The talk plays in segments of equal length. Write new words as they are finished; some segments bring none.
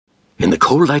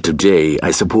whole light of day,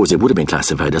 I suppose it would have been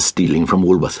classified as stealing from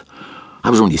Woolworth. I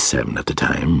was only 7 at the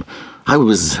time. I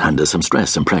was under some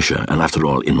stress and pressure, and after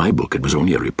all, in my book, it was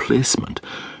only a replacement.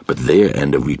 But their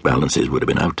end-of-week balances would have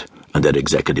been out, and their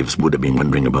executives would have been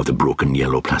wondering about the broken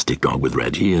yellow plastic dog with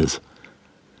red ears.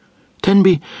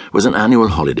 Tenby was an annual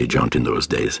holiday jaunt in those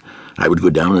days. I would go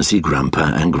down and see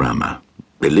Grandpa and Grandma.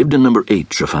 They lived in number 8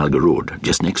 Trafalgar Road,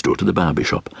 just next door to the barber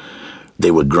shop. They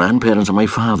were grandparents on my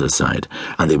father's side,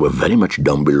 and they were very much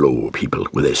down-below people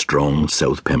with a strong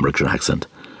South Pembrokeshire accent.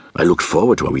 I looked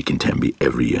forward to a week in Tenby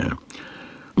every year.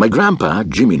 My grandpa,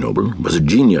 Jimmy Noble, was a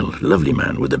genial, lovely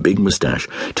man with a big moustache,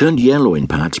 turned yellow in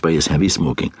parts by his heavy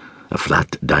smoking, a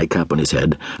flat dye cap on his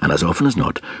head, and as often as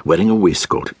not, wearing a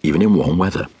waistcoat, even in warm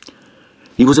weather.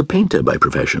 He was a painter by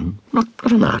profession, not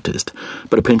an artist,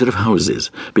 but a painter of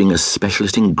houses, being a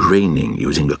specialist in graining,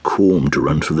 using a comb to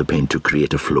run through the paint to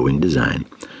create a flowing design.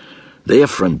 Their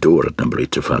front door at number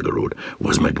 8 Trafalgar Road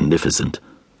was magnificent,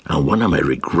 and one of my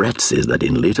regrets is that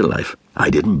in later life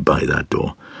I didn't buy that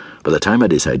door. By the time I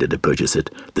decided to purchase it,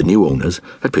 the new owners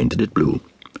had painted it blue.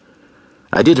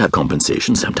 I did have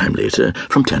compensation sometime later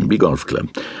from Tenby Golf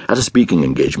Club. At a speaking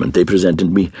engagement, they presented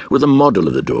me with a model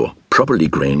of the door, properly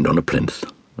grained on a plinth.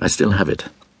 I still have it.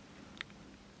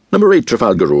 Number 8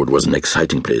 Trafalgar Road was an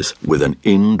exciting place with an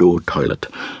indoor toilet,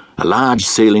 a large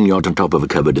sailing yacht on top of a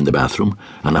cupboard in the bathroom,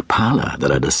 and a parlour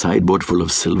that had a sideboard full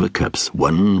of silver cups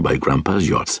won by Grandpa's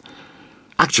yachts.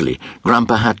 Actually,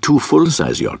 Grandpa had 2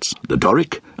 full-size yachts, the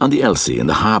Doric and the Elsie, in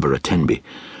the harbour at Tenby.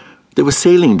 They were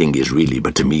sailing dinghies, really,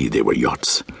 but to me they were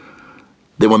yachts.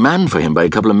 They were manned for him by a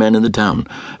couple of men in the town,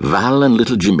 Val and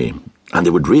little Jimmy, and they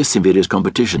would race in various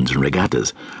competitions and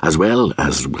regattas, as well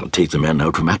as take the men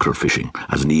out for mackerel fishing,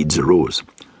 as needs arose.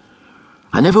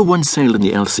 I never once sailed in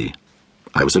the Elsie.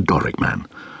 I was a Doric man.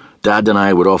 Dad and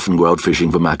I would often go out fishing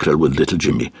for mackerel with little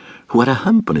Jimmy, who had a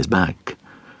hump on his back.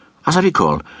 As I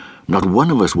recall, not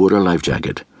one of us wore a life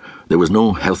jacket. There was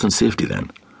no health and safety then.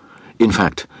 In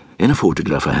fact, in a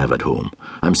photograph I have at home,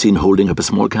 I'm seen holding up a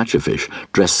small catch of fish,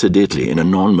 dressed sedately in a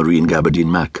non-marine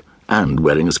gabardine mac, and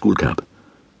wearing a school cap.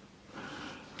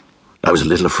 I was a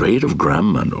little afraid of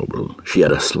Grandma Noble. She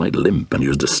had a slight limp and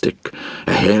used a stick.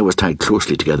 Her hair was tied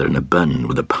closely together in a bun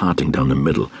with a parting down the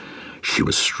middle. She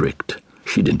was strict.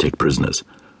 She didn't take prisoners.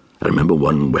 I remember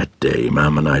one wet day,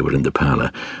 Mum and I were in the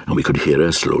parlour, and we could hear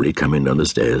her slowly coming down the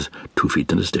stairs, 2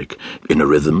 feet and a stick, in a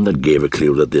rhythm that gave a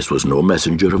clue that this was no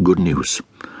messenger of good news.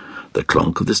 The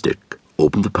clonk of the stick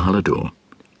opened the parlour door.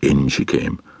 In she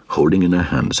came, holding in her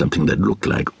hand something that looked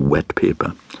like wet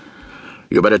paper.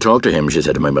 "You better talk to him," she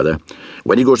said to my mother.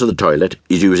 "When he goes to the toilet,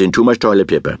 he's using too much toilet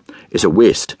paper. It's a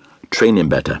waste. Train him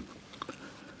better."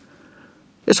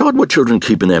 It's odd what children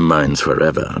keep in their minds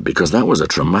forever, because that was a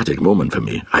traumatic moment for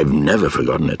me. I've never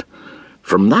forgotten it.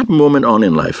 From that moment on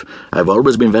in life, I've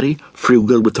always been very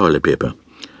frugal with toilet paper.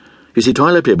 You see,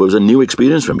 toilet paper was a new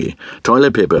experience for me.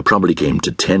 Toilet paper probably came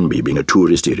to Tenby, being a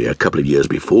tourist area, a couple of years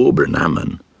before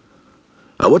Burnhaman.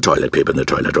 Our toilet paper in the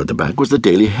toilet at the back was the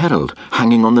Daily Herald,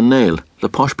 hanging on the nail. The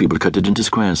posh people cut it into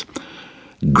squares.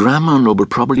 Grandma Noble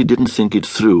probably didn't think it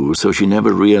through, so she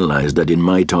never realised that in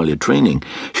my toilet training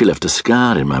she left a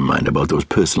scar in my mind about those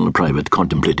personal, private,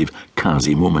 contemplative,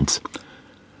 cosy moments.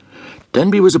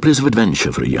 Tenby was a place of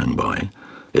adventure for a young boy.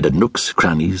 It had nooks,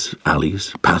 crannies,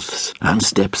 alleys, paths, and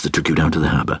steps that took you down to the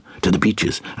harbour, to the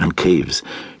beaches and caves,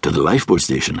 to the lifeboat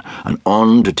station, and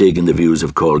on to take in the views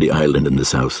of Caldy Island in the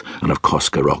south, and of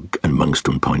Cosca Rock and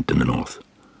Monkstone Point in the north.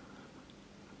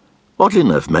 Oddly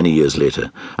enough, many years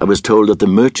later, I was told that the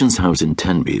merchant's house in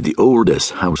Tenby, the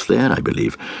oldest house there, I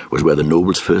believe, was where the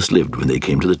Nobles first lived when they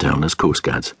came to the town as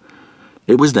coastguards.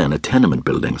 It was then a tenement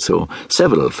building, so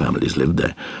several families lived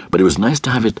there, but it was nice to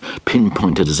have it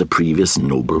pinpointed as a previous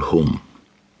noble home.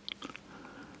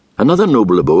 Another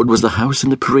noble abode was the house in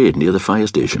the parade near the fire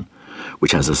station,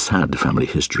 which has a sad family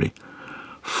history.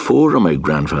 4 of my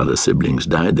grandfather's siblings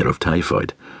died there of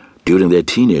typhoid during their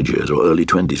teenage years or early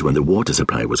 20s when the water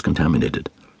supply was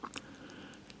contaminated.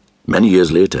 Many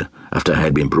years later, after I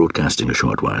had been broadcasting a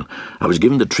short while, I was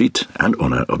given the treat and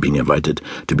honour of being invited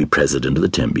to be president of the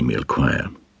Tenby Male Choir.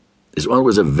 It's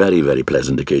always a very, very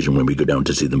pleasant occasion when we go down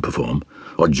to see them perform,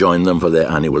 or join them for their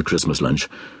annual Christmas lunch,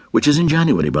 which is in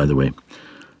January, by the way.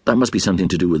 That must be something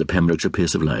to do with the Pembrokeshire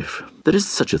pace of life. There is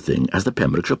such a thing as the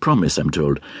Pembrokeshire Promise, I'm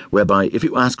told, whereby if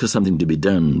you ask for something to be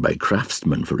done by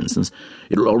craftsmen, for instance,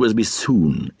 it'll always be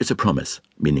soon. It's a promise,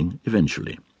 meaning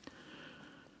eventually.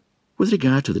 With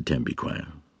regard to the Tenby Choir,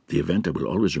 the event I will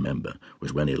always remember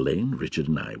was when Elaine, Richard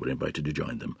and I were invited to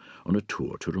join them on a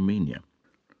tour to Romania.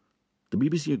 The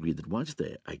BBC agreed that whilst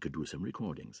there I could do some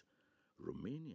recordings. Romania